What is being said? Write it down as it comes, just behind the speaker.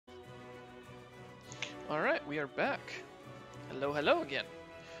Alright, we are back. Hello, hello again.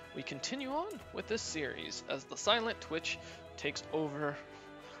 We continue on with this series as the Silent Twitch takes over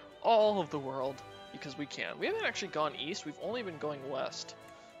all of the world because we can. We haven't actually gone east, we've only been going west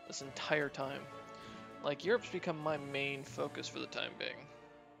this entire time. Like, Europe's become my main focus for the time being.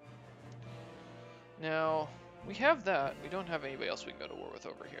 Now, we have that. We don't have anybody else we can go to war with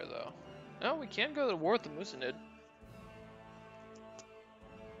over here, though. No, we can go to war with the Musanid.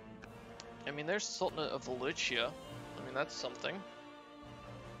 I mean, there's Sultanate of Wallachia. I mean, that's something.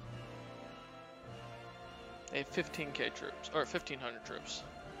 They have 15k troops, or 1500 troops.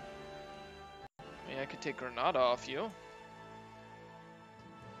 I mean, I could take Granada off you.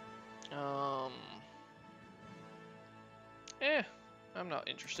 I'm not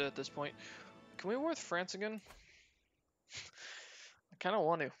interested at this point. Can we war with France again? I kind of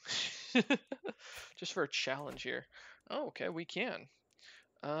want to. Just for a challenge here. Oh, okay, we can.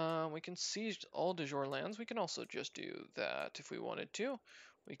 We can siege all de jure lands. We can also just do that if we wanted to.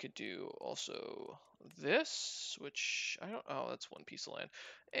 We could do also this, which I don't. Oh, that's one piece of land.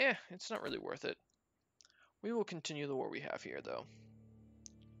 It's not really worth it. We will continue the war we have here, though.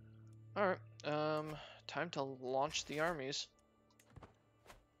 All right. Time to launch the armies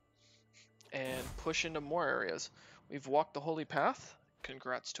and push into more areas. We've walked the holy path.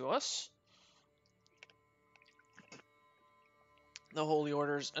 Congrats to us. The holy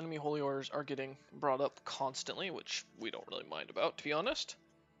orders, enemy holy orders, are getting brought up constantly, which we don't really mind about, to be honest.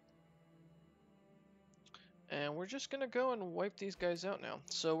 And we're just gonna go and wipe these guys out now.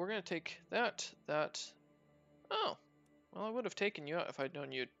 So we're gonna take that. Oh, well, I would have taken you out if I'd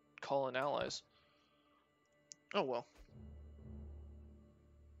known you'd call in allies. Oh well.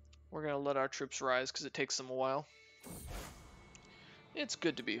 We're gonna let our troops rise because it takes them a while. It's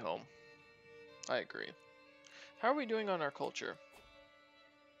good to be home. I agree. How are we doing on our culture?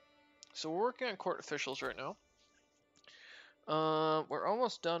 So we're working on court officials right now. We're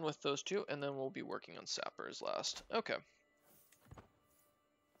almost done with those two, and then we'll be working on sappers last. Okay.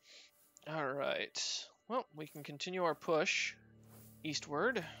 Alright. Well, we can continue our push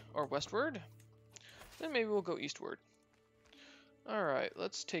eastward, or westward. Then maybe we'll go eastward. Alright,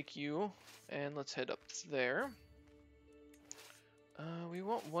 let's take you, and let's head up there. We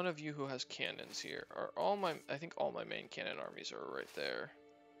want one of you who has cannons here. I think all my main cannon armies are right there.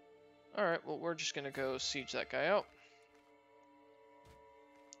 Alright, well, we're just gonna go siege that guy out.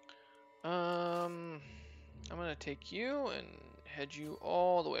 I'm gonna take you and head you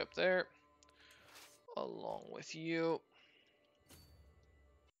all the way up there, along with you.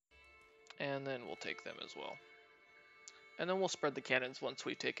 And then we'll take them as well. And then we'll spread the cannons once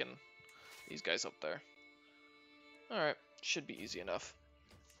we've taken these guys up there. Alright, should be easy enough.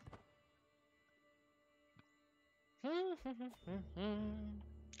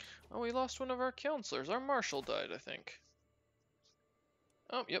 Oh, we lost one of our counselors. Our marshal died, I think.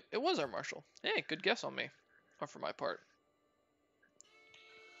 Oh, yep, it was our marshal. Hey, good guess on me. Or for my part.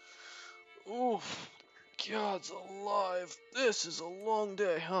 Oof, God's alive. This is a long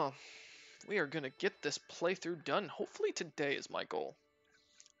day, huh? We are gonna get this playthrough done. Hopefully today is my goal.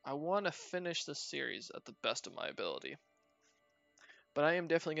 I want to finish this series at the best of my ability. But I am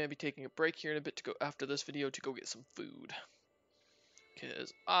definitely going to be taking a break here in a bit to go after this video to go get some food.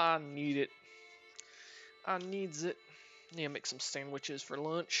 Because I need it. I needs it. Need to make some sandwiches for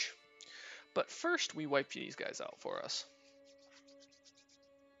lunch. But first, we wipe these guys out for us.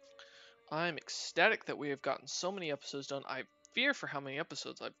 I'm ecstatic that we have gotten so many episodes done. I fear for how many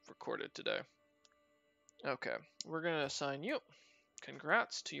episodes I've recorded today. Okay, we're going to assign you.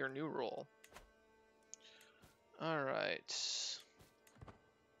 Congrats to your new role. Alright.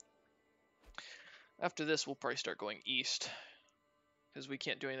 After this, we'll probably start going east. Because we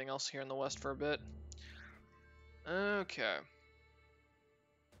can't do anything else here in the west for a bit. Okay.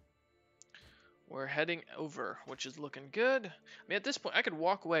 We're heading over, which is looking good. I mean, at this point, I could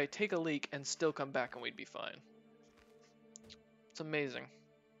walk away, take a leak, and still come back and we'd be fine. It's amazing.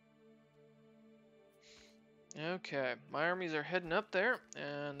 Okay, my armies are heading up there,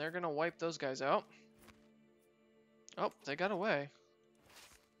 and they're going to wipe those guys out. Oh, they got away.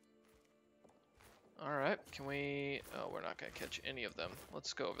 Alright, can we... Oh, we're not going to catch any of them.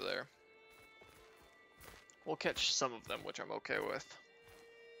 Let's go over there. We'll catch some of them, which I'm okay with.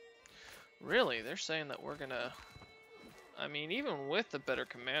 Really? They're saying that we're going to... I mean, even with the better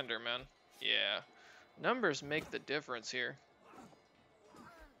commander, man. Yeah. Numbers make the difference here.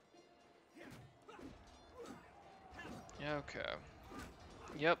 Okay.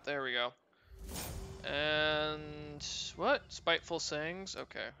 Yep, there we go. And... What? Spiteful sayings?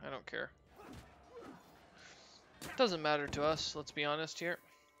 Okay, I don't care. Doesn't matter to us, let's be honest here.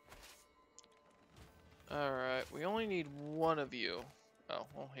 Alright, we only need one of you. Oh,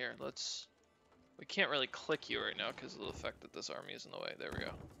 well here, let's... We can't really click you right now because of the fact that this army is in the way. There we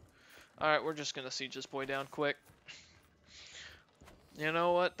go. Alright, we're just gonna siege this boy down quick. You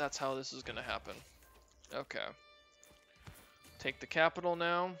know what? That's how this is gonna happen. Okay. Take the capital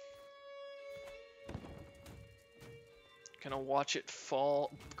now. Gonna watch it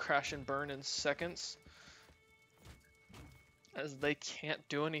fall, crash and burn in seconds. As they can't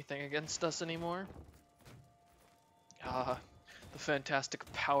do anything against us anymore. Ah, the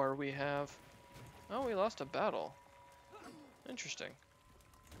fantastic power we have. Oh, we lost a battle. Interesting.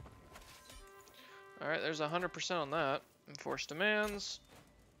 Alright, there's 100% on that. Enforced demands.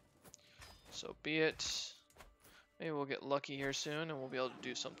 So be it. Maybe we'll get lucky here soon and we'll be able to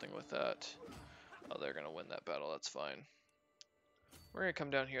do something with that. Oh, they're gonna win that battle, that's fine. We're gonna come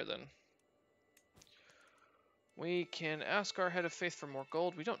down here then. We can ask our head of faith for more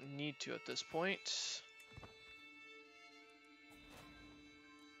gold. We don't need to at this point.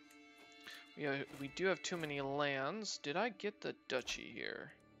 We do have too many lands. Did I get the duchy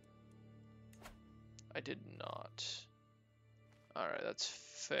here? I did not. Alright, that's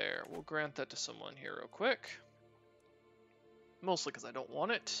fair. We'll grant that to someone here real quick. Mostly because I don't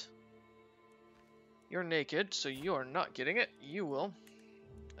want it. You're naked, so you are not getting it. You will.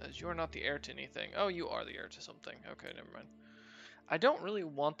 As you are not the heir to anything. Oh, you are the heir to something. Okay, never mind. I don't really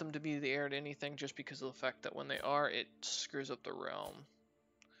want them to be the heir to anything just because of the fact that when they are, it screws up the realm.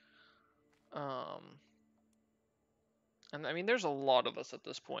 And I mean, there's a lot of us at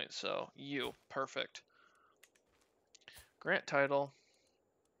this point, so you, perfect. Grant title.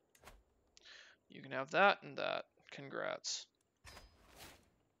 You can have that and that. Congrats.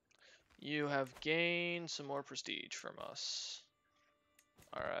 You have gained some more prestige from us.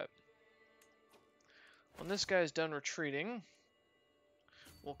 Alright. When this guy's done retreating,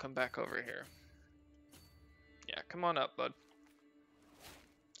 we'll come back over here. Yeah, come on up, bud.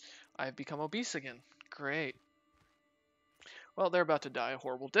 I've become obese again. Great. Well, they're about to die a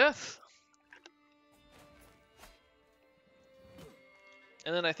horrible death.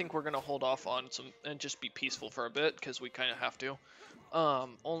 And then I think we're going to hold off on some and just be peaceful for a bit because we kind of have to.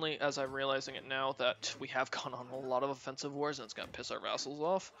 Only as I'm realizing it now that we have gone on a lot of offensive wars and it's going to piss our vassals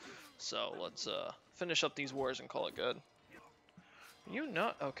off. So let's finish up these wars and call it good. You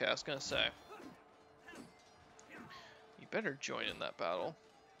not? Okay, I was going to say. You better join in that battle.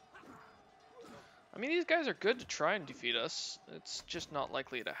 I mean, these guys are good to try and defeat us. It's just not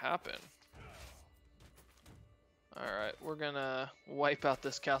likely to happen. Alright, we're gonna wipe out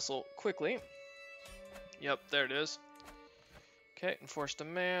this castle quickly. Yep, there it is. Okay, enforce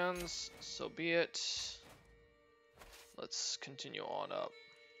demands, so be it. Let's continue on up.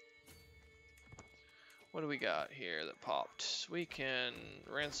 What do we got here that popped? We can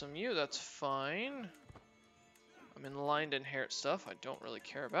ransom you, that's fine. I'm in line to inherit stuff I don't really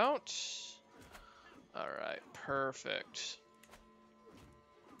care about. Alright, perfect.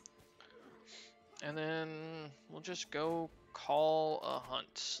 And then we'll just go call a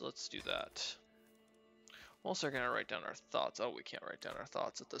hunt. Let's do that. We're also going to write down our thoughts. Oh, we can't write down our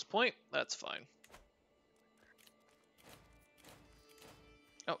thoughts at this point. That's fine.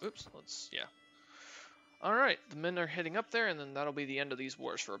 Oh, oops. Yeah. Alright, the men are heading up there, and then that'll be the end of these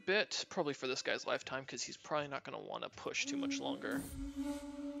wars for a bit. Probably for this guy's lifetime, because he's probably not going to want to push too much longer.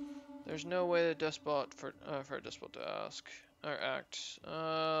 There's no way the despot for a despot to ask or act.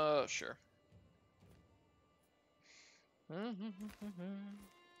 Sure.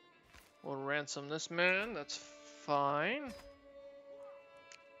 We'll ransom this man. That's fine.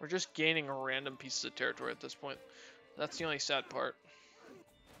 We're just gaining random pieces of territory at this point. That's the only sad part.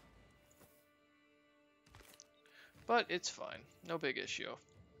 But it's fine. No big issue.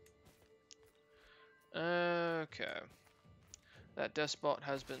 Okay. That despot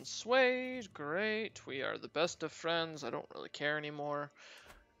has been swayed. Great. We are the best of friends. I don't really care anymore.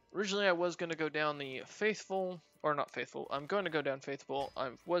 Originally, I was going to go down the faithful, or not faithful. I'm going to go down faithful. I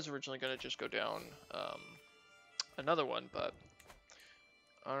was originally going to just go down another one, but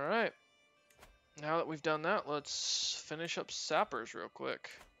all right. Now that we've done that, let's finish up sappers real quick.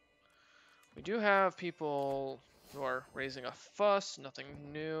 We do have people who are raising a fuss. Nothing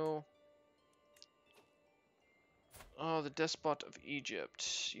new. Oh, the despot of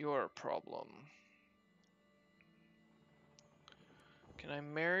Egypt. You're a problem. Can I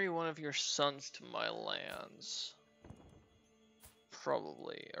marry one of your sons to my lands?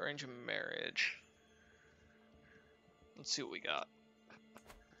 Probably. Arrange a marriage. Let's see what we got.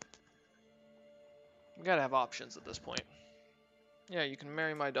 We gotta have options at this point. Yeah, you can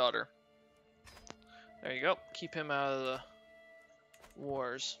marry my daughter. There you go. Keep him out of the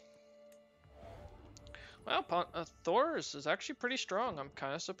wars. Well, Thor's is actually pretty strong. I'm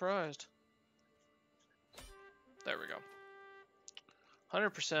kind of surprised. There we go.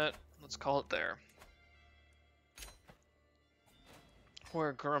 100%. Let's call it there. We're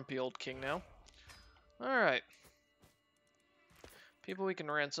a grumpy old king now. Alright. People we can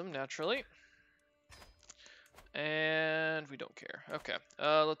ransom, naturally. And we don't care. Okay.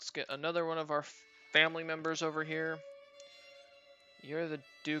 Let's get another one of our family members over here. You're the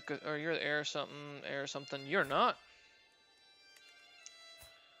Duke, or you're the heir something. You're not.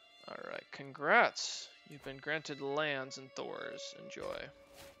 Alright, congrats. You've been granted lands in Thor's. Enjoy.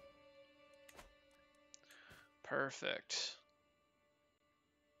 Perfect.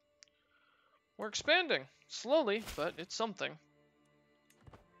 We're expanding. Slowly, but it's something.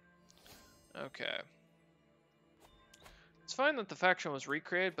 Okay. It's fine that the faction was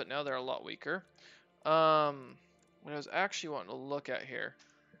recreated, but now they're a lot weaker. What I was actually wanting to look at here.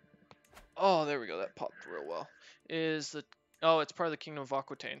 Oh, there we go. That popped real well. Is the... Oh, it's part of the Kingdom of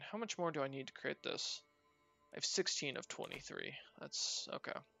Aquitaine. How much more do I need to create this? I have 16 of 23. That's...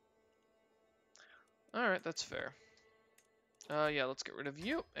 okay. Alright, that's fair. Yeah, let's get rid of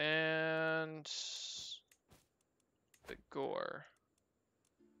you. And... Bigor.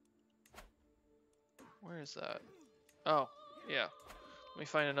 Where is that? Oh, yeah. Let me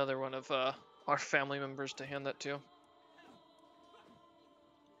find another one of our family members to hand that to.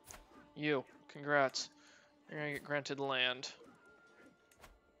 You. Congrats. You're gonna get granted land.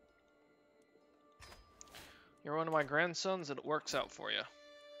 You're one of my grandsons, and it works out for you.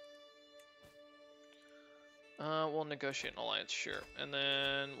 We'll negotiate an alliance, sure. And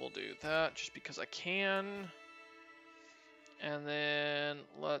then we'll do that just because I can. And then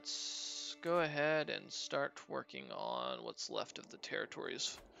let's go ahead and start working on what's left of the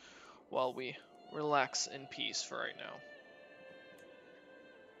territories while we relax in peace for right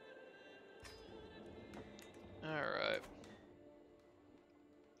now. Alright.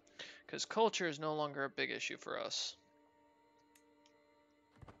 Because culture is no longer a big issue for us.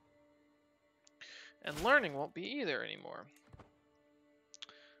 And learning won't be either anymore.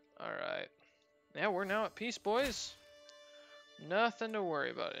 Alright. Yeah, we're now at peace, boys. Nothing to worry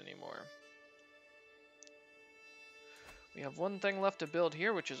about anymore. We have one thing left to build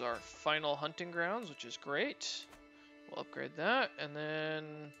here, which is our final hunting grounds, which is great. We'll upgrade that, and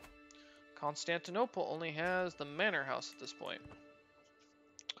then Constantinople only has the manor house at this point.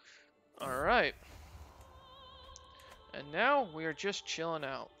 Alright. And now we are just chilling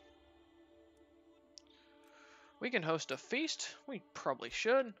out. We can host a feast. We probably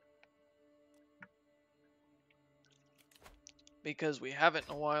should. Because we haven't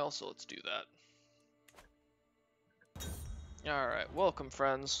in a while, so let's do that. Alright, welcome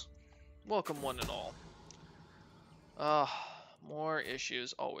friends. Welcome one and all. More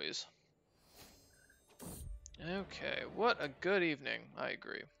issues, always. Okay, what a good evening. I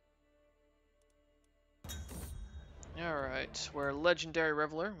agree. Alright, we're a legendary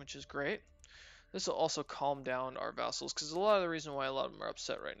reveler, which is great. This will also calm down our vassals, because a lot of the reason why a lot of them are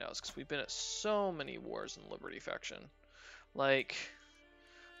upset right now is because we've been at so many wars in Liberty faction. Like,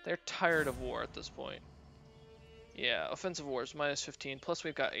 they're tired of war at this point. Yeah, offensive wars, minus 15, plus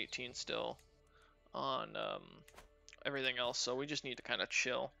we've got 18 still on everything else, so we just need to kind of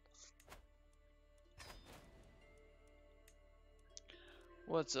chill.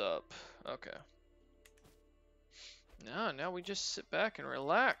 What's up? Okay. Now we just sit back and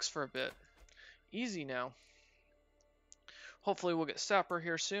relax for a bit. Easy now. Hopefully we'll get Sapper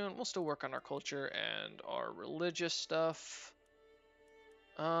here soon. We'll still work on our culture and our religious stuff.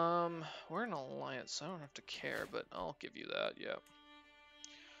 We're in an alliance, so I don't have to care, but I'll give you that, yeah.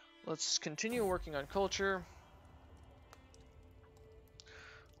 Let's continue working on culture.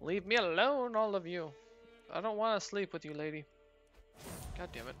 Leave me alone, all of you. I don't want to sleep with you, lady. God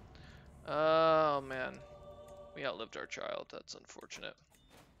damn it. Oh, man. We outlived our child. That's unfortunate.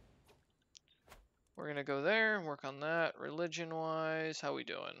 We're gonna go there and work on that. Religion-wise, how we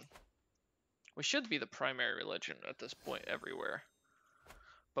doing? We should be the primary religion at this point everywhere.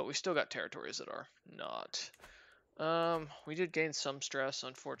 But we still got territories that are not. We did gain some stress,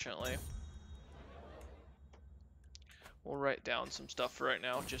 unfortunately. We'll write down some stuff for right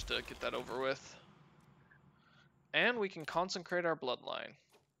now, just to get that over with. And we can consecrate our bloodline.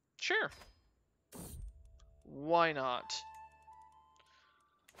 Sure. Why not?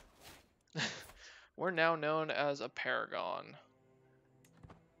 We're now known as a paragon.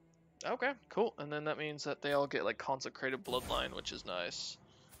 Okay, cool. And then that means that they all get like consecrated bloodline, which is nice.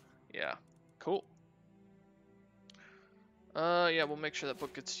 Yeah, cool. Yeah, we'll make sure that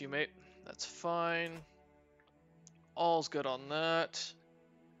book gets to you, mate. That's fine. All's good on that.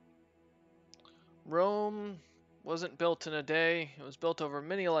 Rome wasn't built in a day. It was built over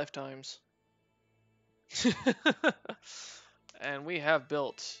many lifetimes. And we have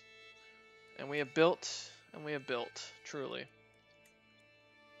built. And we have built. And we have built. Truly.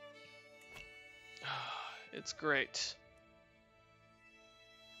 It's great.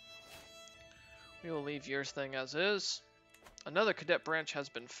 We will leave Year's thing as is. Another cadet branch has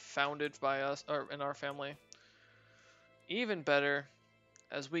been founded by us, or in our family. Even better,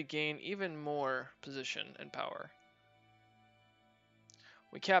 as we gain even more position and power.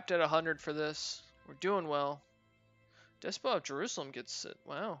 We capped at 100 for this. We're doing well. Despot of Jerusalem gets it.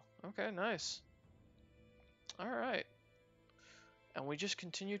 Wow. Okay, nice. Alright. And we just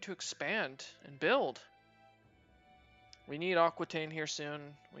continue to expand and build. We need Aquitaine here soon.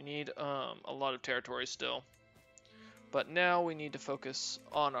 We need a lot of territory still. But now we need to focus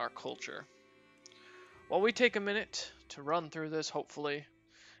on our culture. While we take a minute to run through this, hopefully,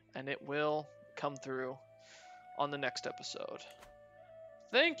 and it will come through on the next episode.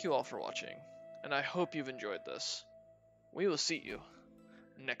 Thank you all for watching, and I hope you've enjoyed this. We will see you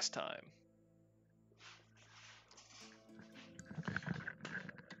next time.